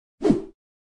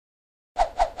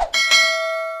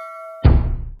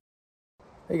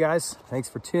Hey guys, thanks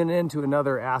for tuning in to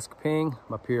another Ask Ping.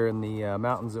 I'm up here in the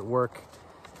mountains at work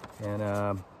and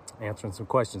answering some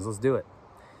questions. Let's do it.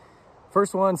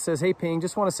 First one says, hey Ping,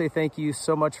 just want to say thank you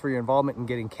so much for your involvement in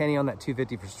getting Kenny on that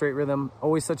 250 for straight rhythm.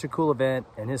 Always such a cool event,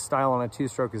 and his style on a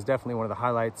two-stroke is definitely one of the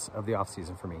highlights of the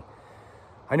off-season for me.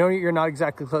 I know you're not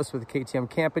exactly close with the KTM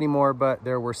camp anymore, but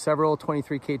there were several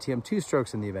 23 KTM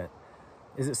two-strokes in the event.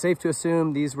 Is it safe to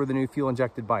assume these were the new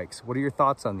fuel-injected bikes? What are your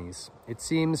thoughts on these? It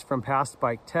seems from past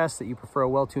bike tests that you prefer a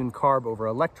well-tuned carb over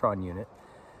electron unit.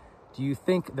 Do you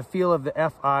think the feel of the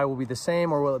FI will be the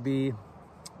same, or will it be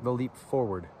the leap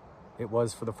forward it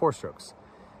was for the four-strokes?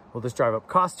 Will this drive up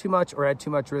cost too much or add too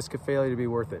much risk of failure to be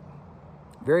worth it?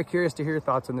 Very curious to hear your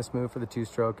thoughts on this move for the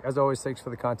two-stroke. As always, thanks for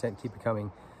the content. Keep it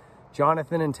coming.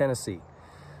 Jonathan in Tennessee.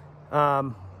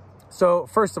 So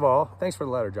first of all, thanks for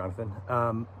the letter, Jonathan.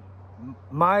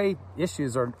 My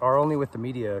issues are only with the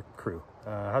media crew. It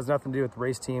has nothing to do with the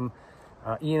race team.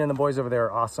 Ian and the boys over there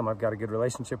are awesome. I've got a good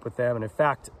relationship with them. And in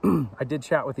fact, I did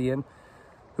chat with Ian,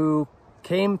 who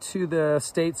came to the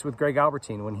States with Greg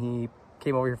Albertine when he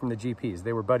came over here from the GPs.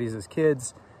 They were buddies as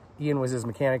kids. Ian was his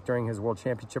mechanic during his World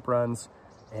Championship runs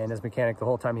and his mechanic the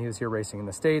whole time he was here racing in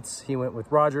the States. He went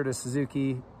with Roger to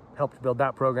Suzuki, helped build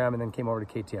that program, and then came over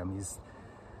to KTM.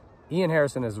 Ian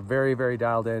Harrison is very, very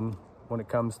dialed in when it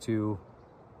comes to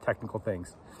technical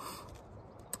things.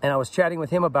 And I was chatting with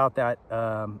him about that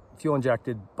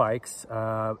fuel-injected bikes.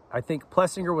 I think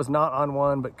Plessinger was not on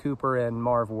one, but Cooper and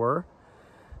Marv were,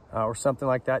 or something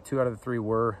like that. 2 out of the 3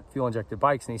 were fuel-injected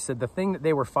bikes. And he said the thing that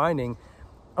they were finding,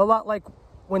 a lot like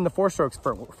when the four-strokes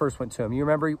first went to him. You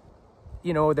remember,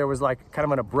 you know, there was like kind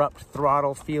of an abrupt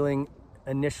throttle feeling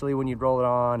initially when you'd roll it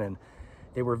on, and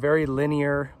they were very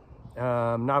linear,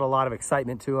 not a lot of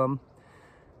excitement to them.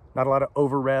 Not a lot of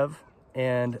over rev,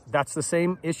 and that's the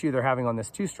same issue they're having on this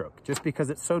two-stroke. Just because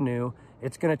it's so new,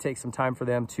 it's going to take some time for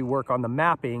them to work on the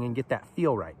mapping and get that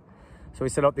feel right. So he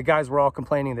said, the guys were all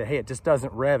complaining that, hey, it just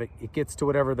doesn't rev. It gets to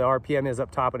whatever the RPM is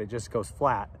up top and it just goes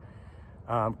flat.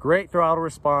 Great throttle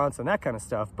response and that kind of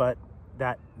stuff, but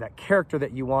that character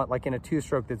that you want, like in a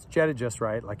two-stroke that's jetted just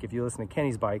right, like if you listen to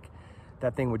Kenny's bike,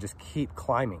 that thing would just keep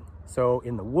climbing. So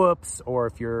in the whoops, or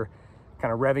if you're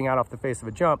kind of revving out off the face of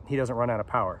a jump, he doesn't run out of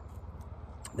power.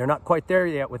 They're not quite there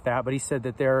yet with that, but he said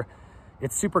that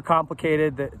it's super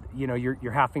complicated, that, you know,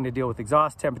 you're having to deal with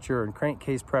exhaust temperature and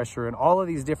crankcase pressure and all of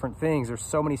these different things. There's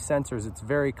so many sensors, it's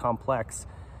very complex.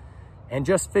 And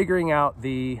just figuring out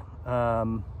the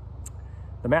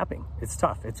mapping, it's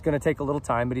tough. It's going to take a little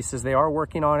time, but he says they are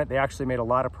working on it. They actually made a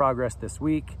lot of progress this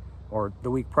week, or the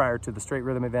week prior to the straight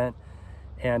rhythm event.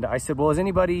 And I said, well, is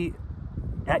anybody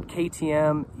at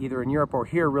KTM, either in Europe or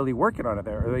here, really working on it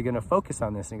there? Are they going to focus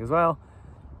on this? And he goes, well,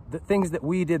 the things that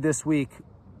we did this week,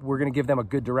 we're going to give them a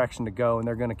good direction to go, and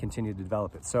they're going to continue to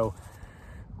develop it. So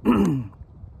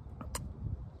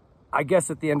I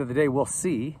guess at the end of the day, we'll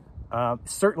see.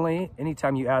 Certainly,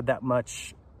 anytime you add that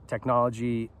much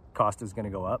technology, cost is going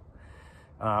to go up.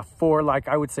 For, like,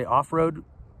 I would say off-road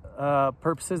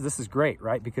purposes, this is great,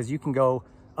 right? Because you can go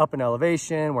up in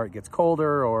elevation where it gets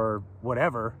colder or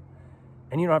whatever,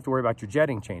 and you don't have to worry about your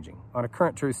jetting changing. On a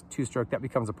current two-stroke, that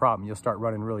becomes a problem. You'll start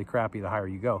running really crappy the higher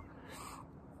you go.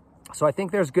 So I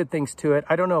think there's good things to it.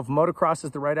 I don't know if motocross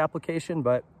is the right application,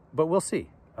 but we'll see.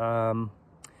 And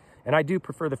I do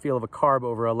prefer the feel of a carb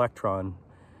over electron.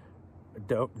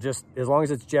 Just as long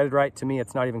as it's jetted right, to me,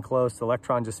 it's not even close. The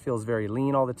electron just feels very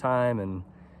lean all the time, and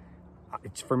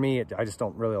for me, I just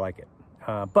don't really like it.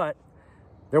 But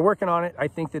they're working on it. I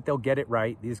think that they'll get it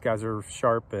right. These guys are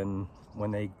sharp, and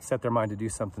when they set their mind to do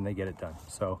something, they get it done.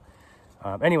 So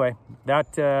anyway,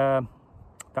 that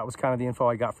was kind of the info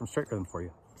I got from Straight Rhythm for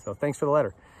you. So thanks for the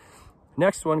letter.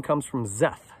 Next one comes from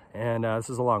Zeph, and this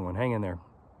is a long one. Hang in there.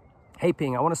 Hey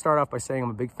Ping, I want to start off by saying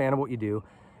I'm a big fan of what you do.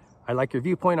 I like your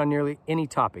viewpoint on nearly any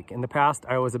topic. In the past,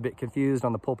 I was a bit confused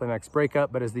on the Pulp MX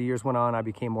breakup, but as the years went on, I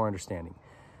became more understanding.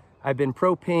 I've been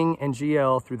pro Ping and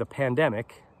GL through the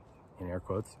pandemic, in air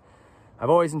quotes. I've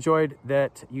always enjoyed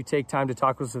that you take time to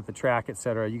talk with us at the track,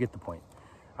 etc. You get the point.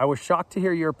 I was shocked to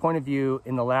hear your point of view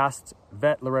in the last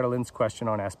vet Loretta Lynn's question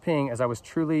on Ask Ping, as it was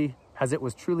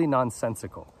truly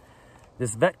nonsensical.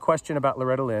 This vet question about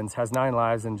Loretta Lynn's has 9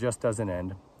 lives and just doesn't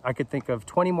end. I could think of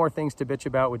 20 more things to bitch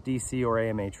about with DC or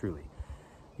AMA truly.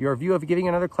 Your view of giving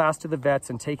another class to the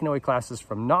vets and taking away classes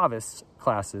from novice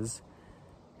classes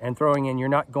and throwing in you're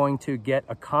not going to get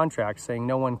a contract saying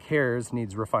no one cares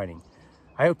needs refining.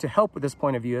 I hope to help with this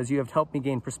point of view as you have helped me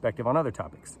gain perspective on other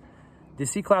topics. The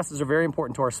C classes are very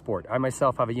important to our sport. I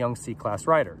myself have a young C class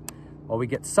rider. While we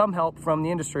get some help from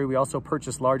the industry, we also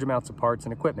purchase large amounts of parts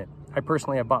and equipment. I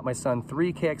personally have bought my son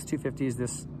 3 KX250s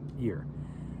this year.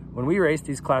 When we race,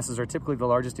 these classes are typically the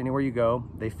largest anywhere you go.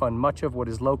 They fund much of what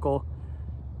is local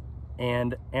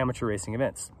and amateur racing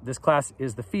events. This class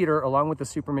is the feeder, along with the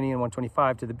Super Mini and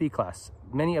 125, to the B class.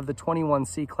 Many of the 21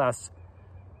 C class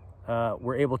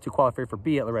were able to qualify for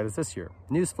B at Loretta's this year.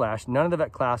 Newsflash, none of the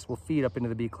vet class will feed up into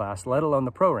the B class, let alone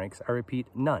the pro ranks. I repeat,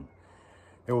 none.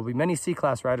 There will be many C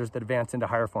class riders that advance into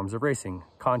higher forms of racing,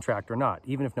 contract or not,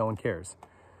 even if no one cares.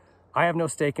 I have no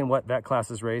stake in what vet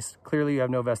classes race. Clearly you have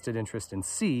no vested interest in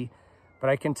C, but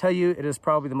I can tell you it is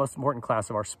probably the most important class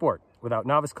of our sport. Without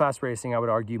novice class racing, I would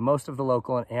argue most of the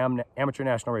local and amateur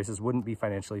national races wouldn't be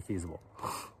financially feasible.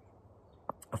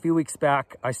 A few weeks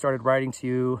back, I started writing to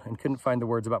you and couldn't find the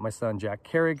words about my son, Jack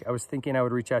Carrig. I was thinking I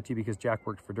would reach out to you because Jack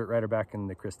worked for Dirt Rider back in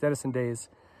the Chris Dennison days.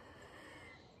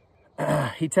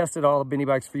 He tested all the mini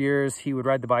bikes for years. He would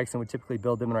ride the bikes and would typically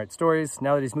build them and write stories.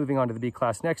 Now that he's moving on to the B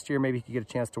class next year, maybe he could get a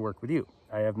chance to work with you.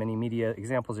 I have many media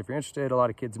examples if you're interested. A lot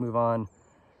of kids move on.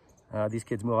 These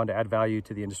kids move on to add value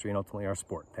to the industry and ultimately our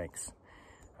sport. Thanks.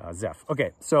 Zeph.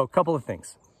 Okay, so a couple of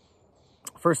things.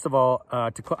 First of all,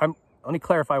 let me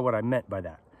clarify what I meant by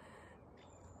that.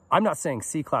 I'm not saying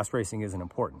C-class racing isn't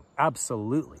important.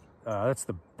 Absolutely. That's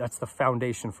the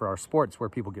foundation for our sports, where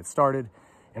people get started.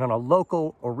 And on a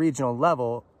local or regional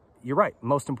level, you're right,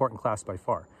 most important class by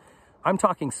far. I'm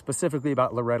talking specifically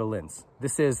about Loretta Lynn's.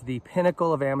 This is the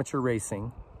pinnacle of amateur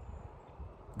racing.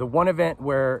 The one event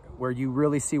where you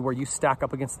really see where you stack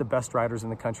up against the best riders in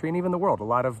the country and even the world. A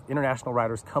lot of international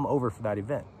riders come over for that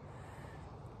event.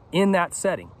 In that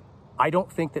setting, I don't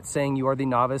think that saying you are the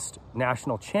novice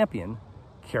national champion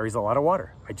carries a lot of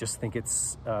water. I just think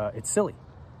it's silly.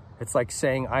 It's like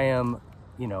saying I am,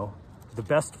 the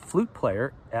best flute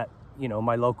player at,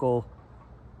 my local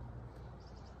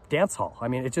dance hall. I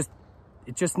mean, it's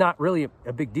just not really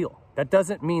a big deal. That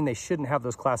doesn't mean they shouldn't have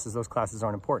those classes. Those classes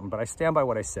aren't important, but I stand by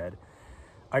what I said.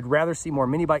 I'd rather see more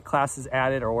mini bike classes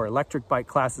added, or electric bike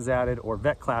classes added, or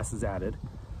vet classes added.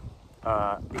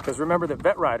 Because remember that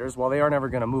vet riders, while they aren't ever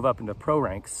going to move up into pro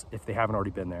ranks if they haven't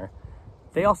already been there,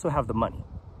 they also have the money.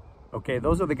 Okay,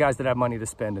 those are the guys that have money to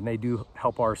spend, and they do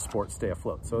help our sport stay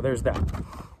afloat. So there's that.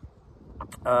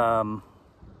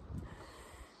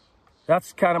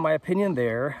 That's kind of my opinion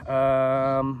there.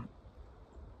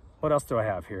 What else do I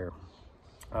have here?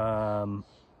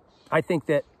 I think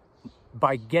that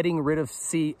by getting rid of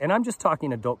C, and I'm just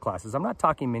talking adult classes, I'm not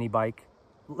talking mini bike,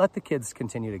 let the kids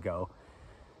continue to go.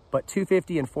 But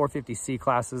 250 and 450 C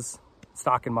classes,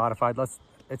 stock and modified,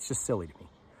 it's just silly to me.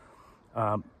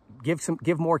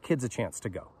 Give more kids a chance to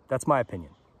go. That's my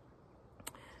opinion.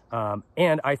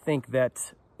 And I think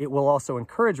that it will also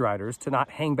encourage riders to not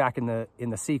hang back in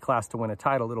the C class to win a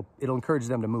title. It'll encourage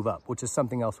them to move up, which is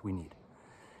something else we need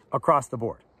across the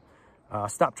board.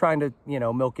 Stop trying to,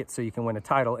 milk it so you can win a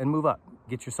title and move up.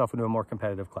 Get yourself into a more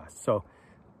competitive class. So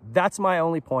that's my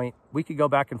only point. We could go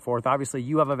back and forth. Obviously,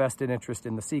 you have a vested interest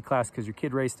in the C class because your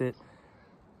kid raced it.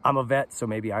 I'm a vet, so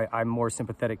maybe I'm more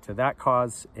sympathetic to that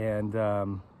cause. And, I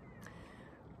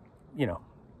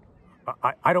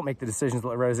don't make the decisions that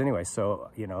Loretta's anyway.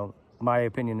 So, my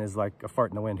opinion is like a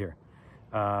fart in the wind here.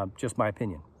 Just my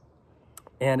opinion.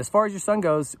 And as far as your son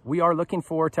goes, we are looking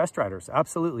for test riders.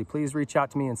 Absolutely. Please reach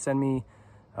out to me and send me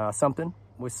something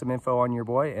with some info on your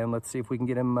boy. And let's see if we can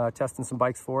get him testing some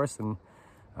bikes for us and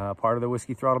part of the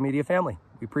Whiskey Throttle Media family.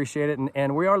 We appreciate it.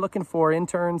 And we are looking for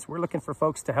interns. We're looking for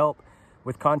folks to help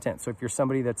with content. So if you're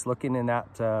somebody that's looking in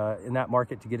that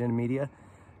market to get into media,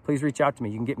 please reach out to me.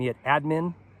 You can get me at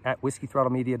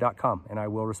admin@whiskeythrottlemedia.com and I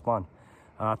will respond.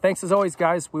 Thanks as always,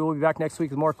 guys. We will be back next week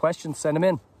with more questions. Send them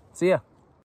in. See ya.